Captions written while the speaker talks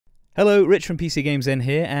Hello, Rich from PCGamesN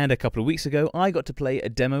here, and a couple of weeks ago I got to play a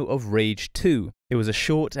demo of Rage 2. It was a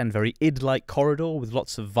short and very id-like corridor with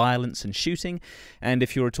lots of violence and shooting, and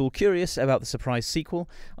if you're at all curious about the surprise sequel,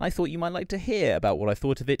 I thought you might like to hear about what I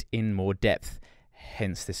thought of it in more depth.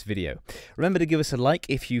 Hence this video. Remember to give us a like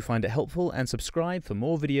if you find it helpful, and subscribe for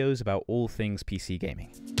more videos about all things PC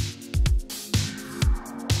gaming.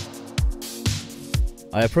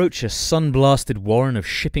 I approach a sun-blasted warren of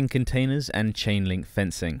shipping containers and chain-link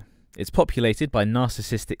fencing. It's populated by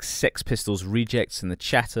narcissistic Sex Pistols rejects and the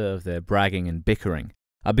chatter of their bragging and bickering.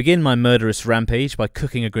 I begin my murderous rampage by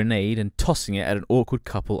cooking a grenade and tossing it at an awkward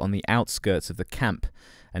couple on the outskirts of the camp,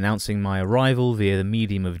 announcing my arrival via the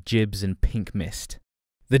medium of jibs and pink mist.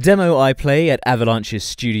 The demo I play at Avalanche's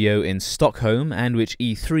studio in Stockholm, and which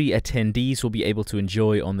E3 attendees will be able to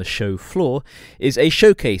enjoy on the show floor, is a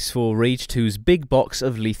showcase for Rage 2's big box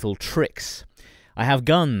of lethal tricks. I have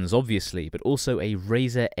guns, obviously, but also a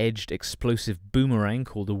razor-edged explosive boomerang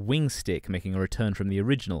called a wing stick making a return from the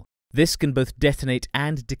original. This can both detonate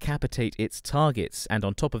and decapitate its targets, and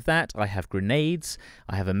on top of that I have grenades,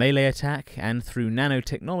 I have a melee attack, and through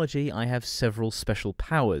nanotechnology I have several special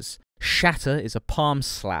powers. Shatter is a palm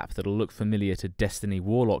slap that'll look familiar to Destiny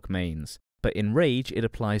Warlock mains, but in Rage it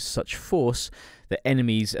applies such force that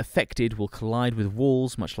enemies affected will collide with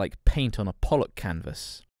walls much like paint on a Pollock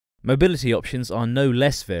canvas. Mobility options are no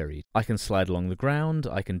less varied. I can slide along the ground,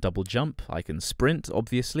 I can double jump, I can sprint,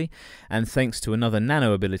 obviously, and thanks to another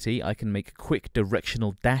nano ability, I can make quick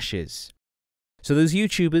directional dashes. So those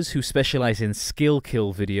YouTubers who specialize in skill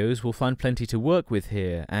kill videos will find plenty to work with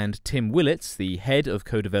here, and Tim Willits, the head of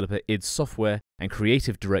co-developer id Software and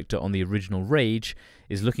creative director on the original Rage,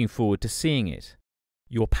 is looking forward to seeing it.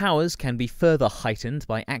 Your powers can be further heightened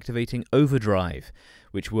by activating Overdrive,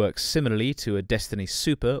 which works similarly to a Destiny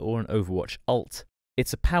Super or an Overwatch Ult.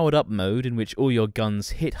 It's a powered-up mode in which all your guns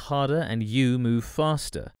hit harder and you move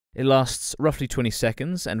faster. It lasts roughly 20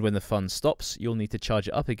 seconds, and when the fun stops, you'll need to charge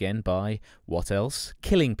it up again by, what else?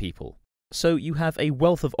 Killing people. So you have a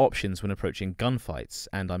wealth of options when approaching gunfights,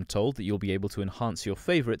 and I'm told that you'll be able to enhance your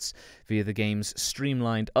favourites via the game's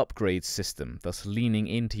streamlined upgrades system, thus leaning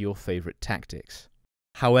into your favourite tactics.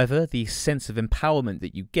 However, the sense of empowerment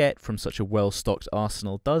that you get from such a well-stocked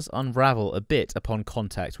arsenal does unravel a bit upon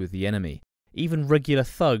contact with the enemy. Even regular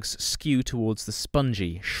thugs skew towards the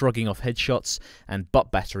spongy, shrugging off headshots and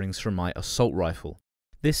butt batterings from my assault rifle.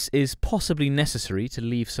 This is possibly necessary to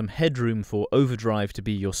leave some headroom for Overdrive to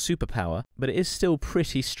be your superpower, but it is still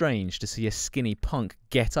pretty strange to see a skinny punk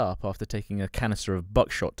get up after taking a canister of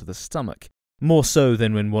buckshot to the stomach. More so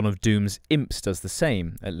than when one of Doom's imps does the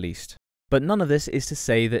same, at least. But none of this is to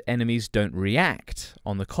say that enemies don't react.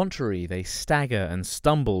 On the contrary, they stagger and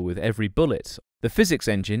stumble with every bullet. The physics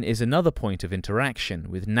engine is another point of interaction,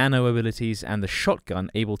 with nano abilities and the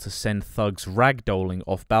shotgun able to send thugs ragdolling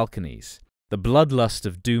off balconies. The bloodlust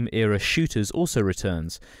of Doom-era shooters also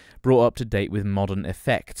returns, brought up to date with modern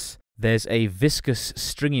effects. There's a viscous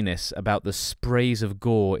stringiness about the sprays of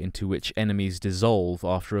gore into which enemies dissolve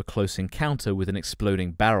after a close encounter with an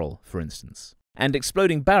exploding barrel, for instance. And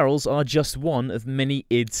exploding barrels are just one of many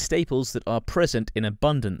id staples that are present in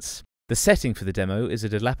abundance. The setting for the demo is a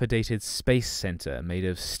dilapidated space center made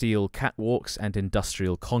of steel catwalks and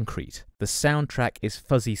industrial concrete. The soundtrack is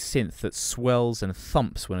fuzzy synth that swells and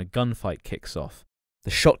thumps when a gunfight kicks off. The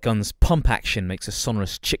shotgun's pump action makes a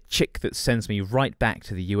sonorous chick-chick that sends me right back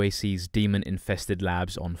to the UAC's demon-infested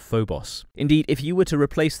labs on Phobos. Indeed, if you were to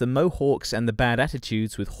replace the mohawks and the bad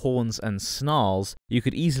attitudes with horns and snarls, you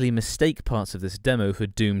could easily mistake parts of this demo for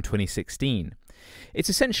Doom 2016. It's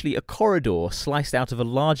essentially a corridor sliced out of a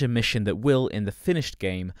larger mission that will, in the finished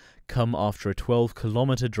game, come after a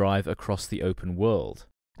 12-kilometer drive across the open world.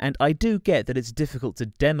 And I do get that it's difficult to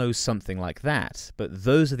demo something like that, but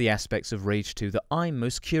those are the aspects of Rage 2 that I'm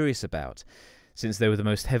most curious about, since they were the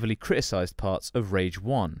most heavily criticised parts of Rage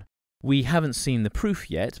 1. We haven't seen the proof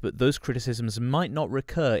yet, but those criticisms might not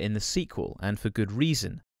recur in the sequel, and for good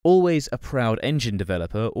reason. Always a proud engine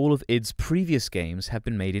developer, all of id's previous games have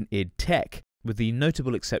been made in id Tech, with the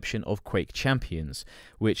notable exception of Quake Champions,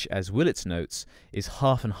 which, as Willits notes, is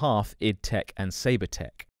half and half id Tech and Saber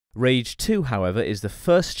Tech. Rage 2, however, is the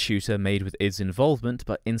first shooter made with id's involvement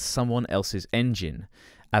but in someone else's engine,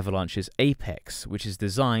 Avalanche's Apex, which is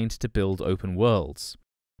designed to build open worlds.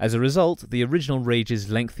 As a result, the original Rage's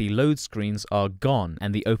lengthy load screens are gone,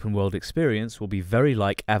 and the open world experience will be very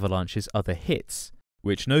like Avalanche's other hits,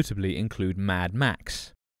 which notably include Mad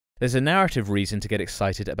Max. There's a narrative reason to get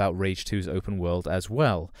excited about Rage 2's open world as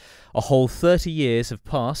well. A whole 30 years have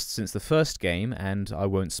passed since the first game, and I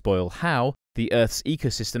won't spoil how, The Earth's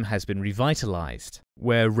ecosystem has been revitalized.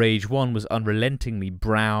 Where Rage 1 was unrelentingly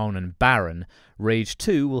brown and barren, Rage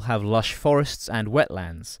 2 will have lush forests and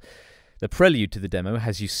wetlands. The prelude to the demo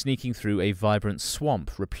has you sneaking through a vibrant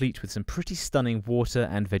swamp, replete with some pretty stunning water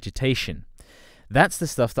and vegetation. That's the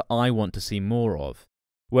stuff that I want to see more of.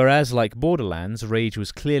 Whereas, like Borderlands, Rage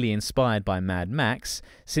was clearly inspired by Mad Max,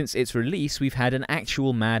 since its release we've had an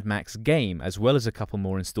actual Mad Max game, as well as a couple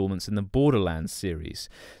more installments in the Borderlands series.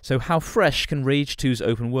 So how fresh can Rage 2's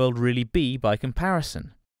open world really be by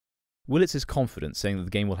comparison? Willits is confident, saying that the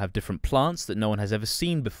game will have different plants that no one has ever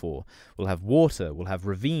seen before, will have water, will have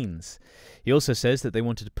ravines. He also says that they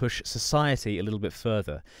wanted to push society a little bit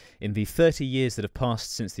further. In the 30 years that have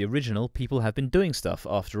passed since the original, people have been doing stuff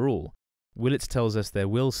after all. Willits tells us there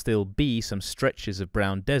will still be some stretches of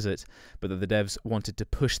brown desert, but that the devs wanted to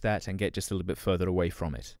push that and get just a little bit further away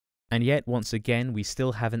from it. And yet, once again, we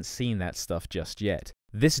still haven't seen that stuff just yet.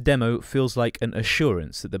 This demo feels like an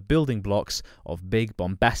assurance that the building blocks of big,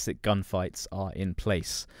 bombastic gunfights are in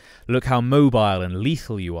place. Look how mobile and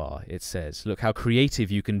lethal you are, it says. Look how creative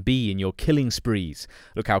you can be in your killing sprees.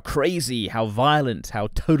 Look how crazy, how violent, how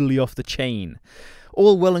totally off the chain.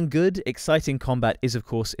 All well and good, exciting combat is of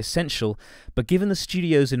course essential, but given the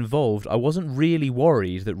studios involved, I wasn't really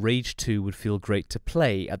worried that Rage 2 would feel great to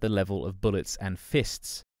play at the level of bullets and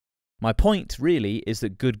fists. My point, really, is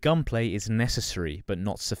that good gunplay is necessary, but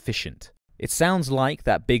not sufficient. It sounds like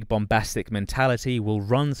that big bombastic mentality will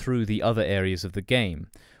run through the other areas of the game.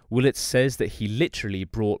 Willits says that he literally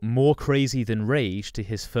brought More Crazy Than Rage to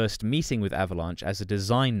his first meeting with Avalanche as a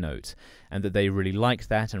design note, and that they really liked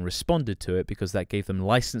that and responded to it because that gave them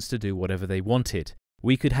license to do whatever they wanted.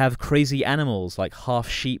 We could have crazy animals like half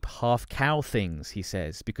sheep, half cow things, he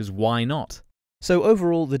says, because why not? So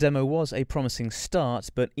overall, the demo was a promising start,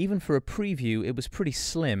 but even for a preview, it was pretty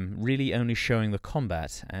slim, really only showing the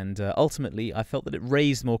combat, and ultimately I felt that it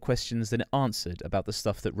raised more questions than it answered about the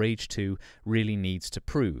stuff that Rage 2 really needs to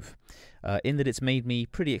prove. In that it's made me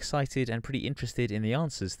pretty excited and pretty interested in the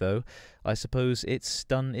answers, though. I suppose it's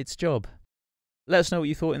done its job. Let us know what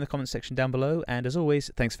you thought in the comments section down below, and as always,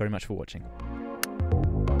 thanks very much for watching.